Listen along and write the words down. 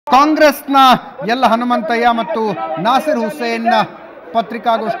ಕಾಂಗ್ರೆಸ್ನ ಎಲ್ ಹನುಮಂತಯ್ಯ ಮತ್ತು ನಾಸಿರ್ ಹುಸೇನ್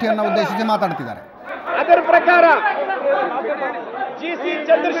ಪತ್ರಿಕಾಗೋಷ್ಠಿಯನ್ನು ಉದ್ದೇಶಿಸಿ ಮಾತಾಡ್ತಿದ್ದಾರೆ. ಅದರ ಪ್ರಕಾರ ಜಿಸಿ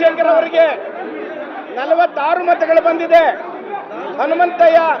ಚಂದ್ರಶೇಖರ್ ಅವರಿಗೆ 46 ಮತಗಳು ಬಂದಿದೆ,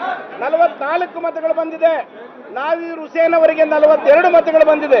 ಹನುಮಂತಯ್ಯ 44 ಮತಗಳು ಬಂದಿದೆ, ನಾಸಿರ್ ಹುಸೇನ್ ಅವರಿಗೆ 42 ಮತಗಳು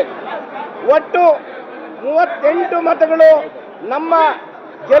ಬಂದಿದೆ. ಒಟ್ಟು 38 ಮತಗಳು ನಮ್ಮ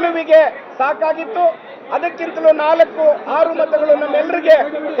ಗೆಲುವಿಗೆ ಸಾಕಾಗಿತ್ತು. ಅದಕ್ಕಿಂತಲೂ 4-6 ಮತಗಳು ನಮ್ಮೆಲ್ಲರಿಗೆ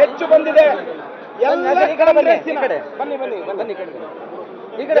ಹೆಚ್ಚು ಬಂದಿದೆ.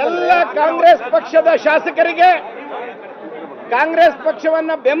 ಎಲ್ಲ ಕಾಂಗ್ರೆಸ್ ಪಕ್ಷದ ಶಾಸಕರಿಗೆ, ಕಾಂಗ್ರೆಸ್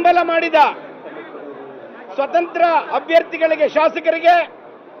ಪಕ್ಷವನ್ನ ಬೆಂಬಲ ಮಾಡಿದ ಸ್ವತಂತ್ರ ಅಭ್ಯರ್ಥಿಗಳಿಗೆ ಶಾಸಕರಿಗೆ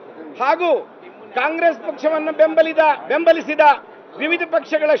ಹಾಗೂ ಕಾಂಗ್ರೆಸ್ ಪಕ್ಷವನ್ನು ಬೆಂಬಲಿಸಿದ ವಿವಿಧ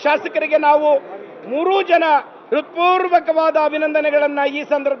ಪಕ್ಷಗಳ ಶಾಸಕರಿಗೆ ನಾವು 3 ಜನ ಹೃತ್ಪೂರ್ವಕವಾದ ಅಭಿನಂದನೆಗಳನ್ನ ಈ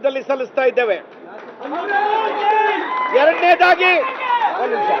ಸಂದರ್ಭದಲ್ಲಿ ಸಲ್ಲಿಸ್ತಾ ಇದ್ದೇವೆ. ಎರಡನೇದಾಗಿ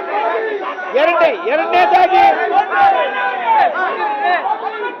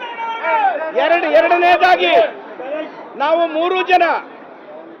ನಾವು 3 ಜನ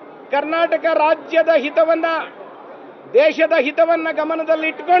ಕರ್ನಾಟಕ ರಾಜ್ಯದ ಹಿತವನ್ನ, ದೇಶದ ಹಿತವನ್ನ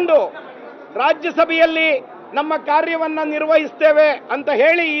ಗಮನದಲ್ಲಿಟ್ಟುಕೊಂಡು ರಾಜ್ಯಸಭೆಯಲ್ಲಿ ನಮ್ಮ ಕಾರ್ಯವನ್ನ ನಿರ್ವಹಿಸ್ತೇವೆ ಅಂತ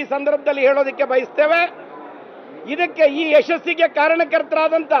ಹೇಳಿ ಈ ಸಂದರ್ಭದಲ್ಲಿ ಹೇಳೋದಕ್ಕೆ ಬಯಸ್ತೇವೆ. ಇದಕ್ಕೆ ಈ ಯಶಸ್ಸಿಗೆ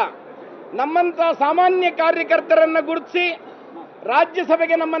ಕಾರಣಕರ್ತರಾದಂಥ ನಮ್ಮಂಥ ಸಾಮಾನ್ಯ ಕಾರ್ಯಕರ್ತರನ್ನ ಗುರುತಿಸಿ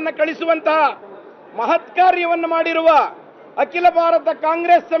ರಾಜ್ಯಸಭೆಗೆ ನಮ್ಮನ್ನ ಕಳಿಸುವಂತಹ ಮಹತ್ ಕಾರ್ಯವನ್ನು ಮಾಡಿರುವ ಅಖಿಲ ಭಾರತ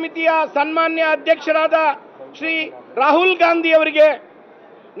ಕಾಂಗ್ರೆಸ್ ಸಮಿತಿಯ ಸನ್ಮಾನ್ಯ ಅಧ್ಯಕ್ಷರಾದ ಶ್ರೀ ರಾಹುಲ್ ಗಾಂಧಿ ಅವರಿಗೆ,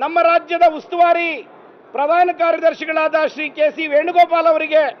 ನಮ್ಮ ರಾಜ್ಯದ ಉಸ್ತುವಾರಿ ಪ್ರಧಾನ ಕಾರ್ಯದರ್ಶಿಗಳಾದ ಶ್ರೀ ಕೆ.ಸಿ. ವೇಣುಗೋಪಾಲ್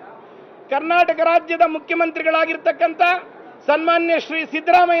ಅವರಿಗೆ, ಕರ್ನಾಟಕ ರಾಜ್ಯದ ಮುಖ್ಯಮಂತ್ರಿಗಳಾಗಿರ್ತಕ್ಕಂಥ ಸನ್ಮಾನ್ಯ ಶ್ರೀ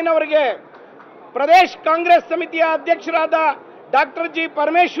ಸಿದ್ದರಾಮಯ್ಯನವರಿಗೆ, ಪ್ರದೇಶ್ ಕಾಂಗ್ರೆಸ್ ಸಮಿತಿಯ ಅಧ್ಯಕ್ಷರಾದ ಡಾಕ್ಟರ್ ಜಿ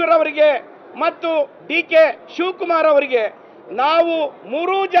ಪರಮೇಶ್ವರ್ ಅವರಿಗೆ ಮತ್ತು ಡಿ.ಕೆ. ಶಿವಕುಮಾರ್ ಅವರಿಗೆ ನಾವು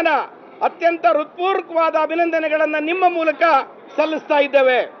 3 ಜನ ಅತ್ಯಂತ ಹೃತ್ಪೂರ್ವಕವಾದ ಅಭಿನಂದನೆಗಳನ್ನು ನಿಮ್ಮ ಮೂಲಕ ಸಲ್ಲಿಸ್ತಾ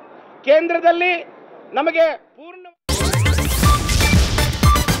ಇದ್ದೇವೆ. ಕೇಂದ್ರದಲ್ಲಿ ನಮಗೆ ಪೂರ್ಣ